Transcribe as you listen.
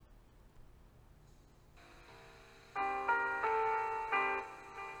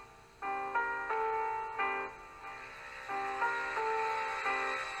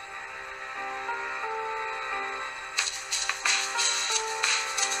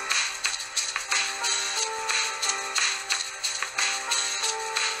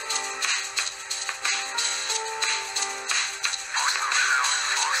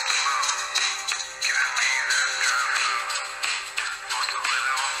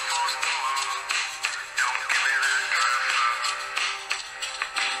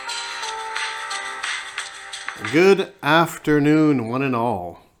Good afternoon, one and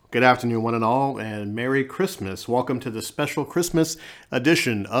all. Good afternoon, one and all, and Merry Christmas. Welcome to the special Christmas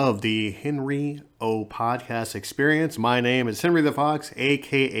edition of the Henry O Podcast Experience. My name is Henry the Fox,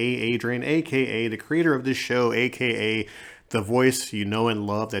 a.k.a. Adrian, a.k.a. the creator of this show, a.k.a. the voice you know and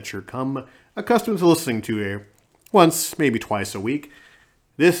love that you're accustomed to listening to once, maybe twice a week.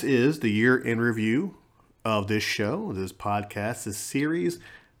 This is the year in review of this show, this podcast, this series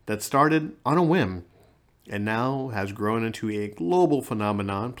that started on a whim and now has grown into a global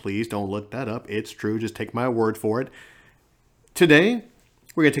phenomenon. Please don't look that up. It's true. Just take my word for it. Today,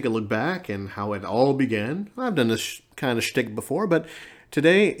 we're going to take a look back and how it all began. I've done this kind of shtick before, but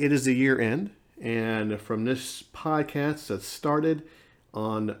today it is the year end. And from this podcast that started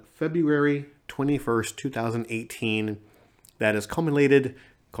on February 21st, 2018, that has culminated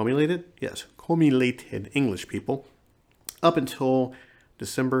English people, up until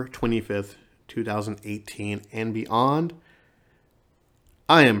December 25th, 2018 and beyond.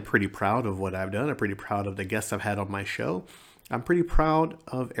 I am pretty proud of what I've done. I'm pretty proud of the guests I've had on my show. I'm pretty proud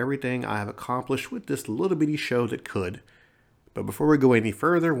of everything I have accomplished with this little bitty show that could. But before we go any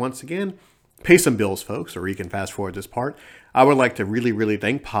further, once again, pay some bills, folks, or you can fast forward this part. I would like to really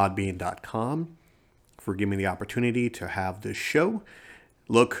thank Podbean.com for giving me the opportunity to have this show.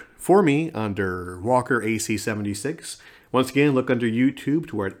 Look for me under Walker AC76. Once again, look under YouTube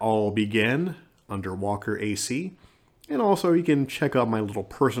to where it all began, under Walker AC. And also, you can check out my little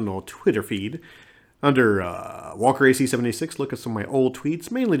personal Twitter feed under Walker AC76. Look at some of my old tweets,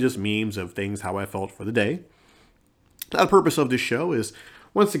 mainly just memes of things, how I felt for the day. The purpose of this show is,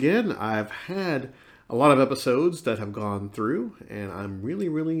 once again, I've had a lot of episodes that have gone through, and I'm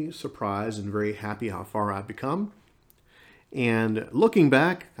really surprised and very happy how far I've become. And looking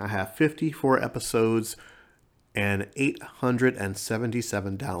back, I have 54 episodes and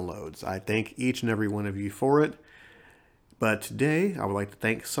 877 downloads. I thank each and every one of you for it. But today, I would like to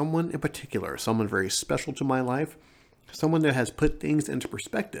thank someone in particular, someone very special to my life, someone that has put things into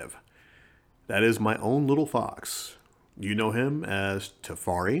perspective. That is my own little fox. You know him as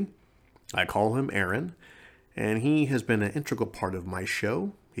Tafari. I call him Aaron. And he has been an integral part of my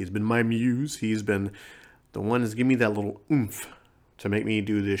show. He's been my muse. He's been the one that's given me that little oomph to make me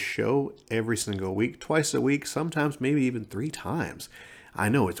do this show every single week, twice a week, sometimes maybe even 3 times. I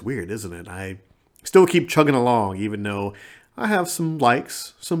know it's weird, isn't it? I still keep chugging along, even though I have some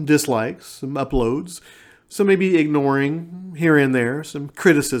likes, some dislikes, some uploads, some maybe ignoring here and there, some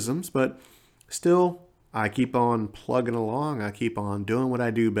criticisms, but still, I keep on plugging along. I keep on doing what I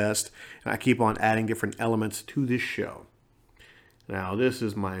do best, and I keep on adding different elements to this show. Now, this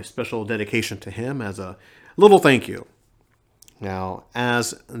is my special dedication to him as a little thank you. Now,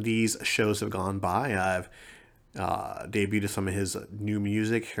 as these shows have gone by, I've debuted some of his new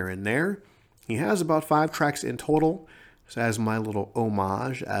music here and there. He has about 5 tracks in total. So as my little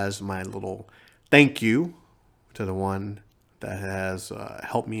homage, as my little thank you to the one that has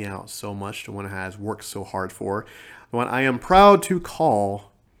helped me out so much, the one that has worked so hard for, the one I am proud to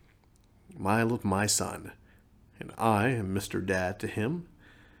call my son. And I am Mr. Dad to him.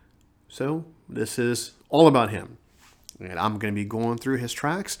 So this is all about him. And I'm going to be going through his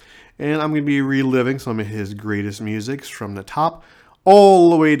tracks, and I'm going to be reliving some of his greatest musics from the top all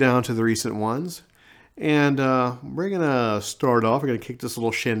the way down to the recent ones. And we're going to start off, we're going to kick this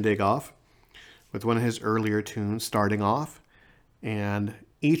little shindig off with one of his earlier tunes starting off. And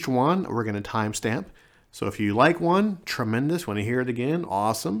each one we're going to timestamp. So if you like one, tremendous. Want to hear it again?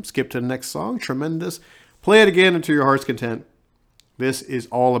 Awesome. Skip to the next song. Tremendous. Play it again until your heart's content. This is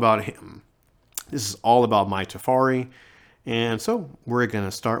all about him. This is all about my Tafari. And so we're going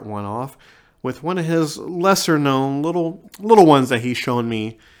to start one off with one of his lesser known little ones that he's shown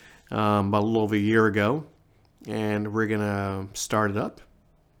me about a little over a year ago. And we're going to start it up.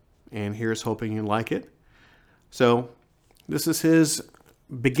 And here's hoping you like it. So this is his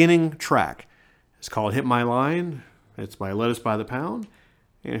beginning track. It's called Hit My Line. It's by Lettuce by the Pound.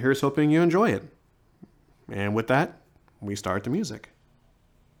 And here's hoping you enjoy it. And with that, we start the music.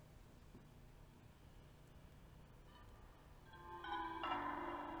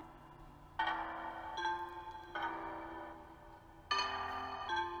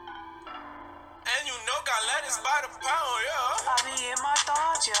 By the pound, yeah. I be in my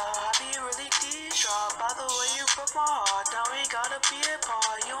thoughts, yeah. I be really distraught by the way you broke my heart. Now we gotta be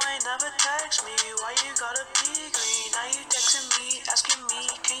apart. You ain't never text me. Why you gotta be green? Now you texting me, asking me,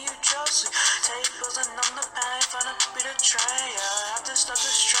 can you just take pills and numb the pain? Find a beat a train, yeah. Have to stop the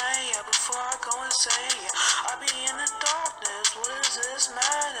strain, yeah. Before I go insane, yeah. I be in the darkness. What is this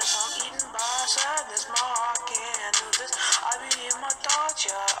madness? I'm eaten by sadness. My heart can't handle this. I be in my thoughts,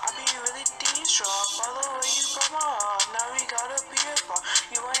 yeah. I be really distraught by the way you broke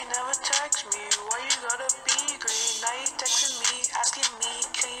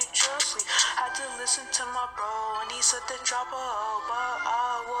to listen to my bro, and he said to drop a hoe, but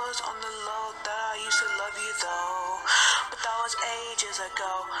I was on the low that I used to love you though. But that was ages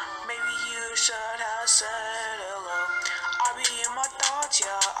ago. Maybe you should have said hello. I be in my thoughts,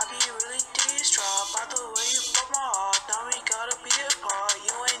 yeah. I be really distraught by the way you broke my heart. Now we gotta be apart.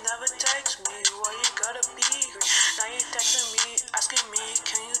 You ain't never text me. Why you gotta be green? Now you texting me, asking me,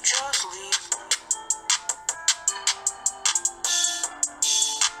 can you just leave?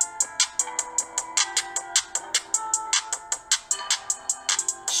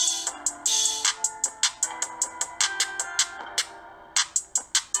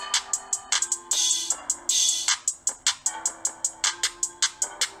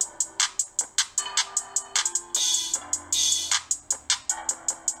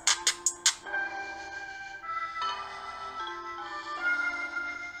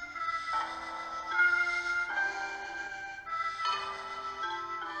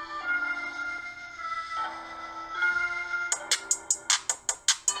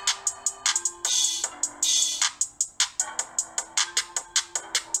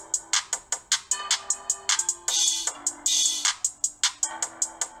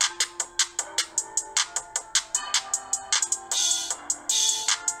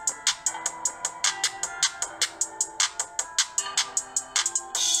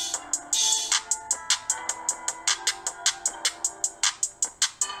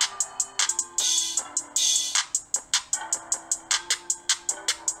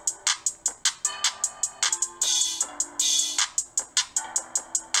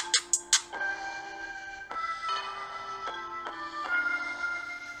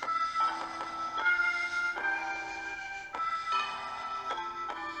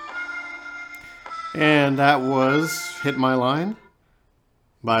 And that was Hit My Line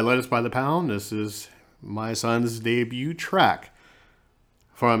by Lettuce by the Pound. This is my son's debut track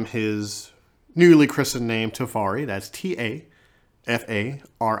from his newly christened name, Tafari. That's Tafari.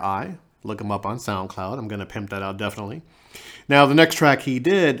 Look him up on SoundCloud. I'm going to pimp that out definitely. Now, the next track he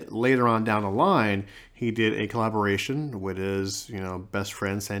did later on down the line, he did a collaboration with his, best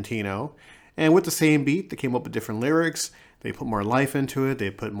friend Santino. And with the same beat, they came up with different lyrics. They put more life into it. They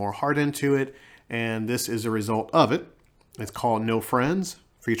put more heart into it. And this is a result of it. It's called No Friends,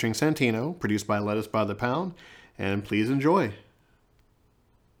 featuring Santino, produced by Lettuce by the Pound. And please enjoy. And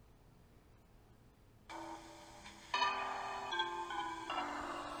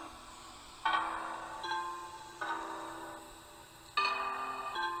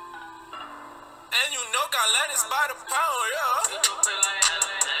you know got lettuce by the pound, yeah.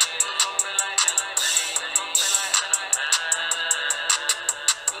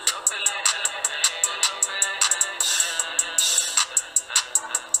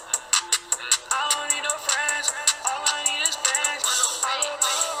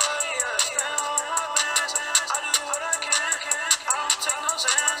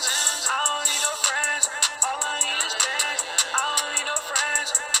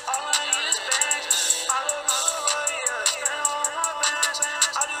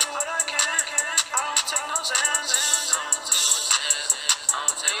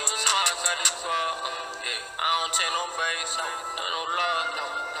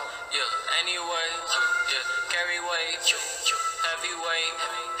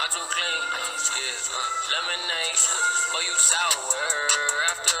 Lemonade, but you sour.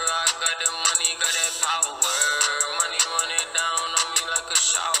 After I got the money, got that power. Money running down on me like a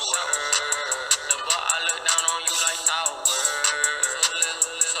shower. The bar I look down on you like tower.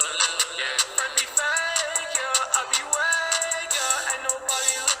 So little, yeah. Friend be fake, yeah. I be wake, yeah. Ain't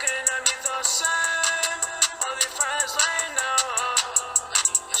nobody looking at me the same. All these friends lame now.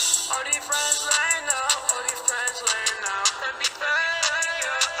 All these friends lame now. All these friends lame now. Friend be fake,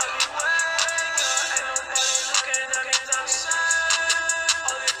 yeah. I be wake.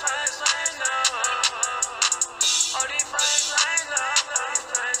 All these friends lame now.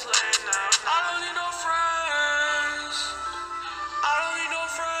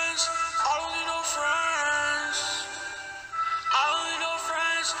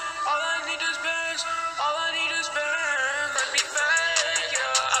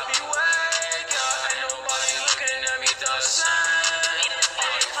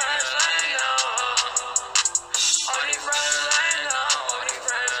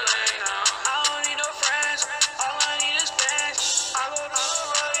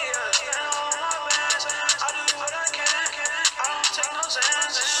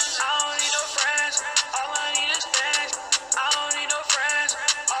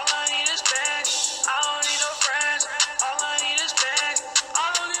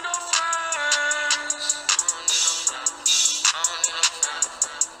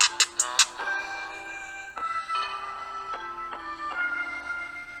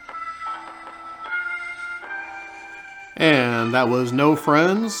 And that was No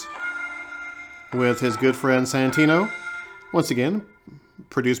Friends with his good friend Santino. Once again,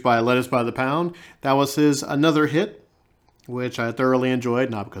 produced by Lettuce by the Pound. That was his another hit, which I thoroughly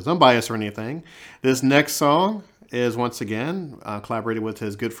enjoyed, not because I'm biased or anything. This next song is once again collaborated with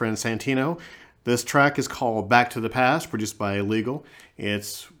his good friend Santino. This track is called Back to the Past, produced by Illegal.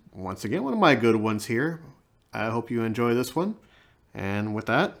 It's once again one of my good ones here. I hope you enjoy this one. And with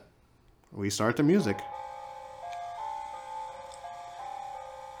that, we start the music.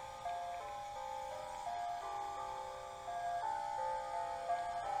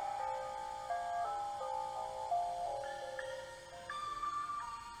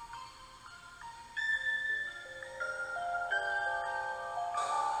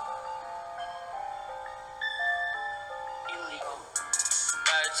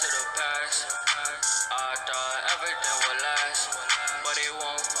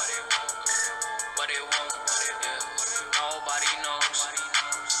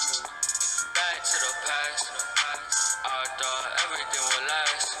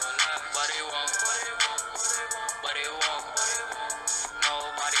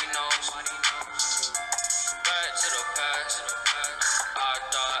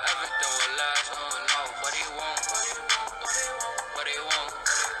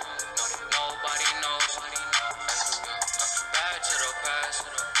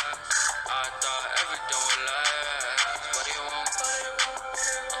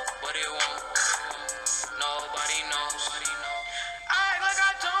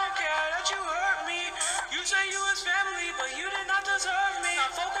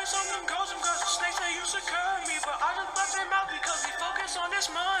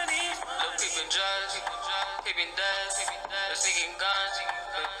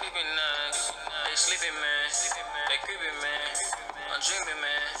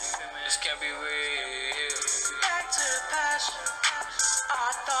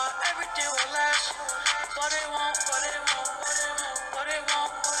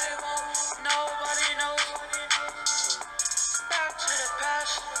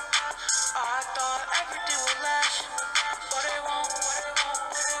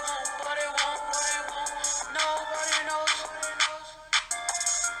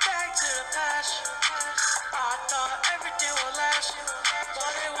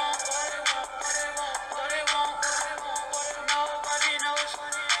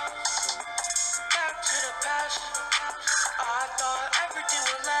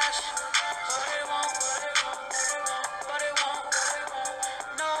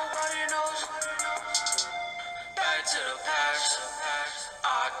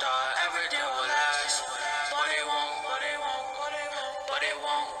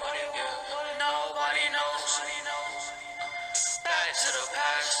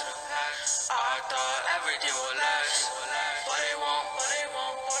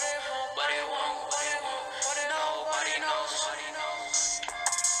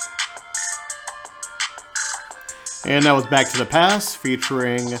 And that was Back to the Past,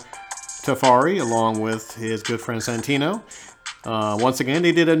 featuring Tafari, along with his good friend Santino. Once again,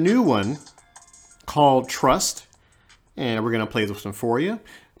 they did a new one called Trust, and we're going to play this one for you.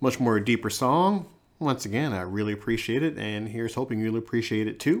 Much more deeper song. Once again, I really appreciate it, and here's hoping you'll appreciate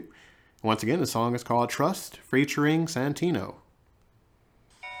it too. Once again, the song is called Trust, featuring Santino.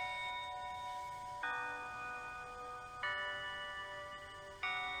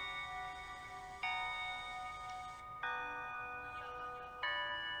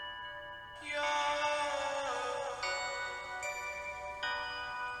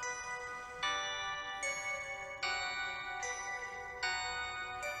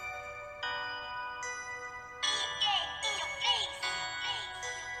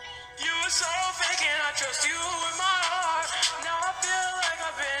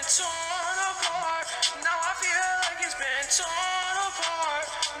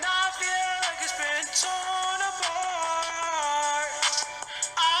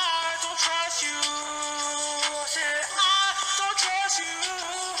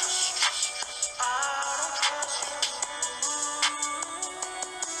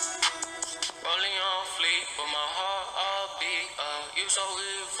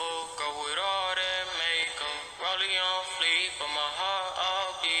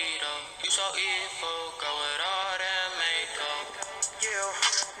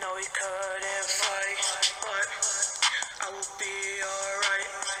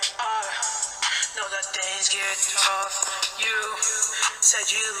 Said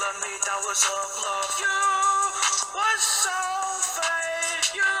you love me, that was all bluff. You was so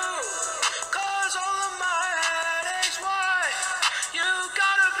fake, you cause all of my headaches. Why you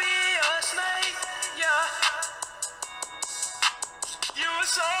gotta be a snake? Yeah.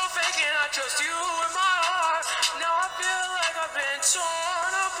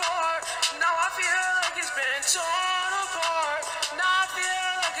 been torn apart. Now I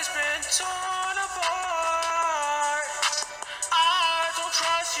feel like it's been torn apart. I don't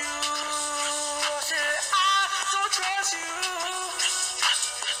trust you. I said I don't trust you.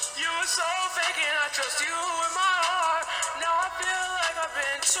 You were so fake and I trust you with my heart. Now I feel like I've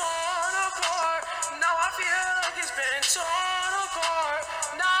been torn apart. Now I feel like it's been torn apart.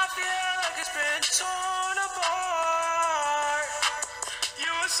 Now I feel like it's been torn apart. You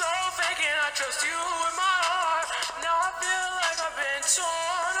were so fake and I trust you with my heart. Now I feel like I've been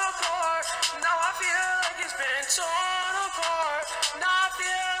torn apart. Now I feel like it's been torn apart. Now I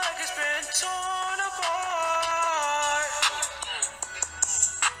feel like it's been torn apart.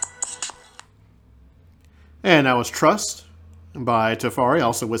 And that was Trust by Tafari,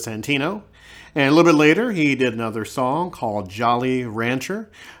 also with Santino. And a little bit later, he did another song called Jolly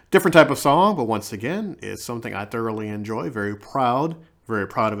Rancher. Different type of song, but once again, it's something I thoroughly enjoy. Very proud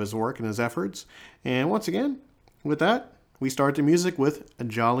of his work and his efforts. And once again, with that, we start the music with a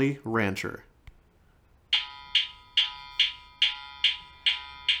Jolly Rancher.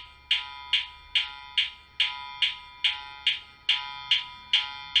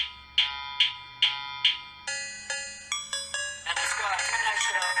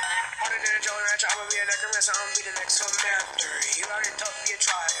 I'ma be a necromancer, I'ma be the next commander. You already tough, you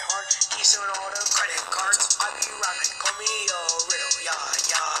try hard. Keys on all the credit cards. I be rapping, call me a riddle. Yeah.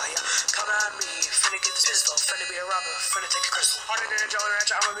 Come at me, finna get this pistol. Finna be a robber, finna take a crystal. Harder than a Jolly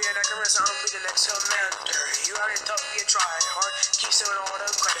Rancher, I'ma be a necromancer, I'ma be the next commander. You already tough, you try hard. Keys on all the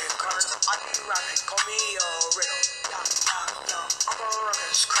credit cards. I be rapping, call me a riddle. Yeah. I'm a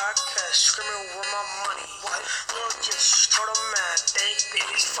ruckus, crackhead, screaming with my money. What? Little just told a man, think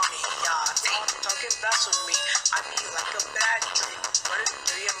it's funny. Yeah. Talking fast with me, I be like a bad dream. Running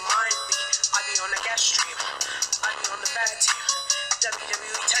through your mind, me. I be on the gas stream. I be on the bad team.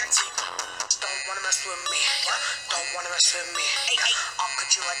 WWE tag team. Don't wanna mess with me. Yeah. Don't wanna mess with me. Yeah. I'll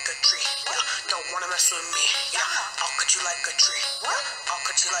cut you like a tree. Yeah. Don't wanna mess with me. Yeah. I'll cut you like a tree. Yeah. I'll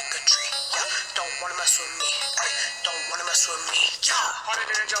cut you like a tree. Yeah. Don't wanna mess with me. Hey. Don't wanna mess with me. Yeah. Harder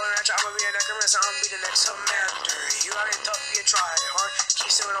than a Jolly Rancher, I'ma be a necromancer, I'ma be the next commander. You already tough, you try hard. Keep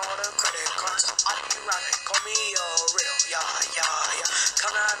stealing all the credit cards. I be rapping, call me a riddle. Yeah.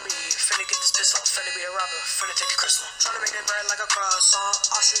 Come at me, finna get this pistol. Finna be a robber, finna take a crystal. Tryna make it bread like a croissant.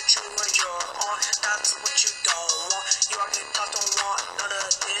 I'll shoot you when you're on. That's what you don't want. You already tough, don't want none of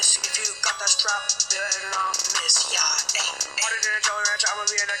this. If you got that strap, better not miss. Yeah, harder than a Jolly Rancher, I'ma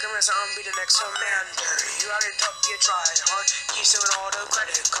be a necromancer, I'ma be the next commander. You already tough, you try hard. Keep stealing all the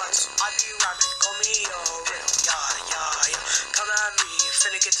credit cards. I be rapping, call me a riddle. Yeah. Come at me,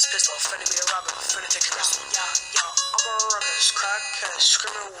 finna get this pistol. Finna be a robber, finna take a crystal. Yeah. I'm a ruckus, crackhead,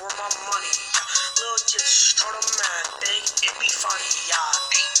 screaming with my money. Yeah. Little just told a man, think it be funny. Yeah.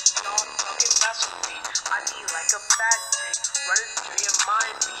 Y'all talking fast with me. I be like a bad dream. Running through your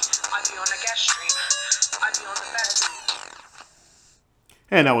mind, me. I be on the gas stream. I be on the bad beat.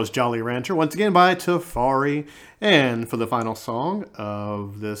 And that was Jolly Rancher, once again by Tafari. And for the final song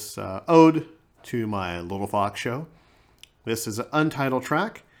of this ode to my Little Fox show, this is an untitled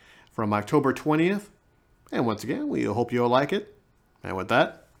track from October 20th. And once again, we hope you'll like it. And with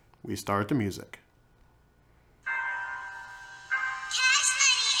that, we start the music.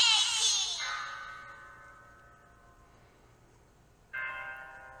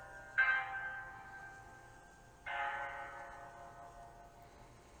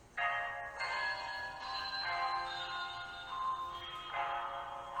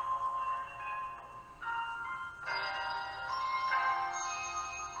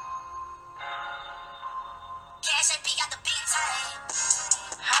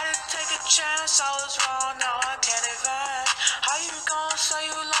 Had to take a chance, I was wrong, now I can't advance. How you gon' say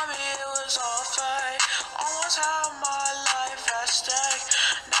you love me, it was all fake. Almost had my life at stake.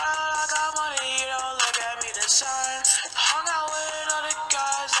 Now that I got money, you don't look at me the same. Hung out with other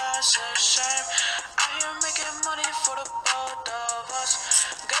guys, that's a shame. Out here making money for the both of us.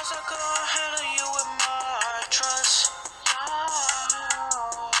 Guess I couldn't handle you with my trust.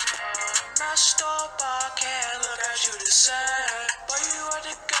 Messed up, I can't look at you the same. But you had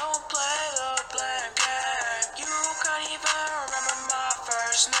to go and play the blame game. You can't even remember my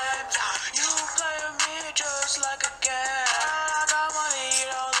first name. You play with me just like a game. I got money, you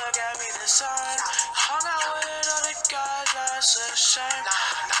don't look at me the same. Hung out with other guys, that's a shame.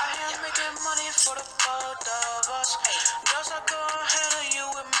 Out here making money for the both of us. Guess I couldn't handle you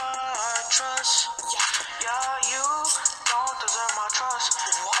with my trust. Yeah, you don't deserve my trust.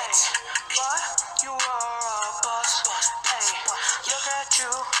 Hey, but you were a bust. Hey, look at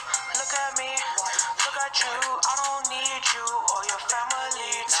you, look at me, look at you. I don't need you or your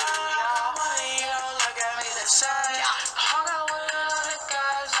family too. Yeah, money, don't look at me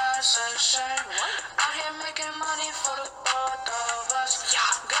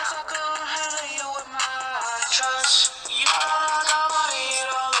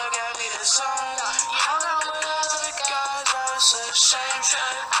the same.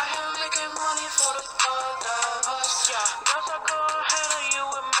 I am making money for the both of us. Girls are gonna handle you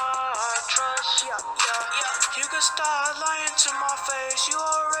with my trust. You can start lying to my face. You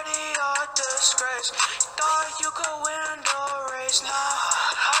already are a disgrace. Thought you could win the race. Nah,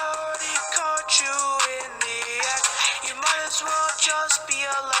 I already caught you in the act. You might as well just be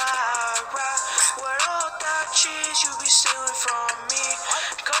a lab rat. With all that cheese you be stealing from me.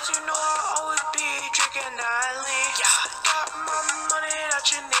 Cause you know I'll always be drinking that lean. Got my money that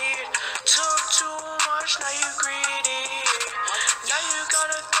you need. Took too much, now you greedy. Now you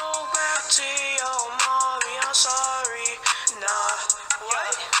gotta go back to your mommy, I'm sorry. Nah,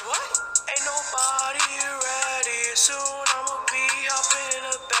 what? Ain't nobody ready. Soon I'ma be hopping in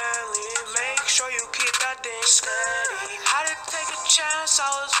a Bentley. Make sure you keep that thing steady. Had to take a chance, I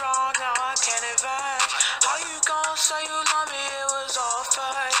was wrong, now I can't advance. How you gon' say you love me, it was all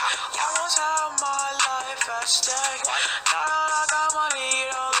fake. Almost had my life at stake. Now that I got money, you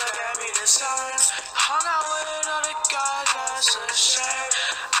don't look at me the same. Hung out with other guys, that's a shame.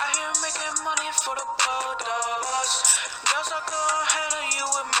 I here making money for the both of us. Girls are gonna handle you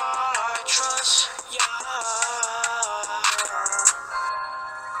with my trust.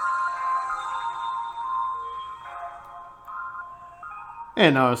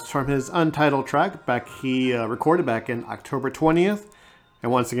 And now it's from his Untitled track he recorded back in October 20th.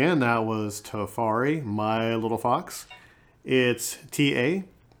 And once again, that was Tafari, My Little Fox. It's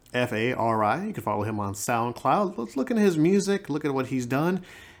Tafari. You can follow him on SoundCloud. Let's look at his music, look at what he's done.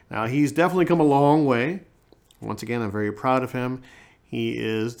 Now, he's definitely come a long way. Once again, I'm very proud of him. He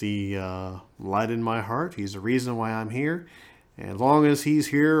is the light in my heart. He's the reason why I'm here. And as long as he's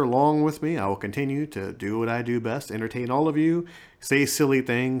here along with me, I will continue to do what I do best, entertain all of you, say silly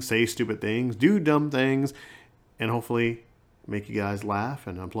things, say stupid things, do dumb things, and hopefully make you guys laugh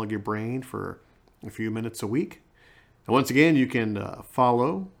and unplug your brain for a few minutes a week. And once again, you can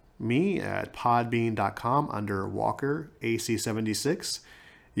follow me at podbean.com under Walker AC76.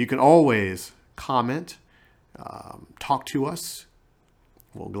 You can always comment, talk to us.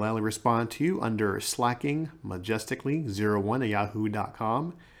 We'll gladly respond to you under slackingmajestically01 at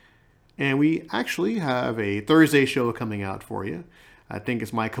yahoo.com. And we actually have a Thursday show coming out for you. I think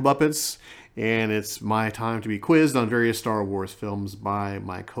it's my Kabuppets, and it's my time to be quizzed on various Star Wars films by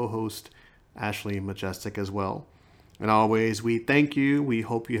my co-host, Ashley Majestic, as well. And always, we thank you. We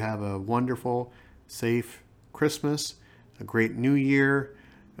hope you have a wonderful, safe Christmas, a great New Year.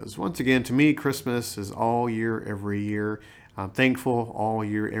 Because once again, to me, Christmas is all year, every year. I'm thankful all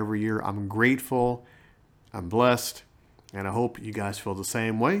year, every year. I'm grateful. I'm blessed. And I hope you guys feel the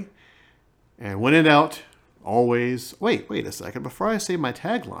same way. And when in doubt, always... Wait a second. Before I say my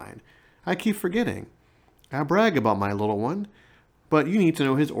tagline, I keep forgetting. I brag about my little one, but you need to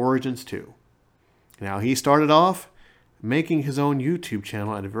know his origins too. Now, he started off making his own YouTube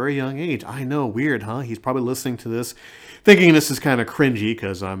channel at a very young age. I know, weird, huh? He's probably listening to this, thinking this is kind of cringy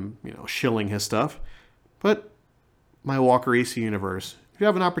because I'm, shilling his stuff. But my Walker AC universe, if you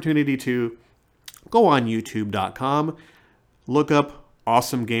have an opportunity to go on youtube.com, look up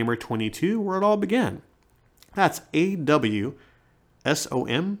Awesome Gamer 22, where it all began. That's AWSOMEGAMER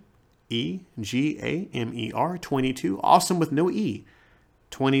 22, awesome with no E,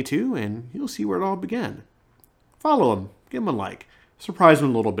 22, and you'll see where it all began. Follow him, give him a like, surprise him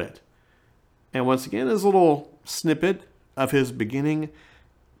a little bit. And once again, his little snippet of his beginning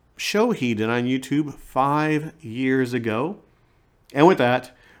show he did on YouTube 5 years ago. And with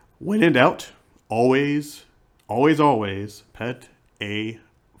that, when in doubt, always pet a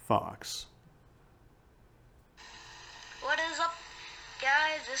fox. What is up,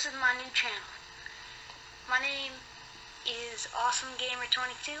 guys? This is my new channel. My name is Awesome Gamer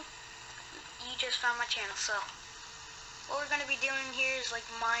 22. You just found my channel, so what we're going to be doing here is like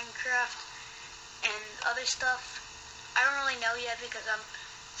Minecraft and other stuff. I don't really know yet because I'm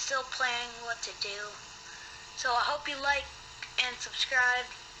still planning what to do. So I hope you like and subscribe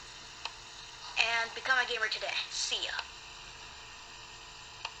and become a gamer today. See ya.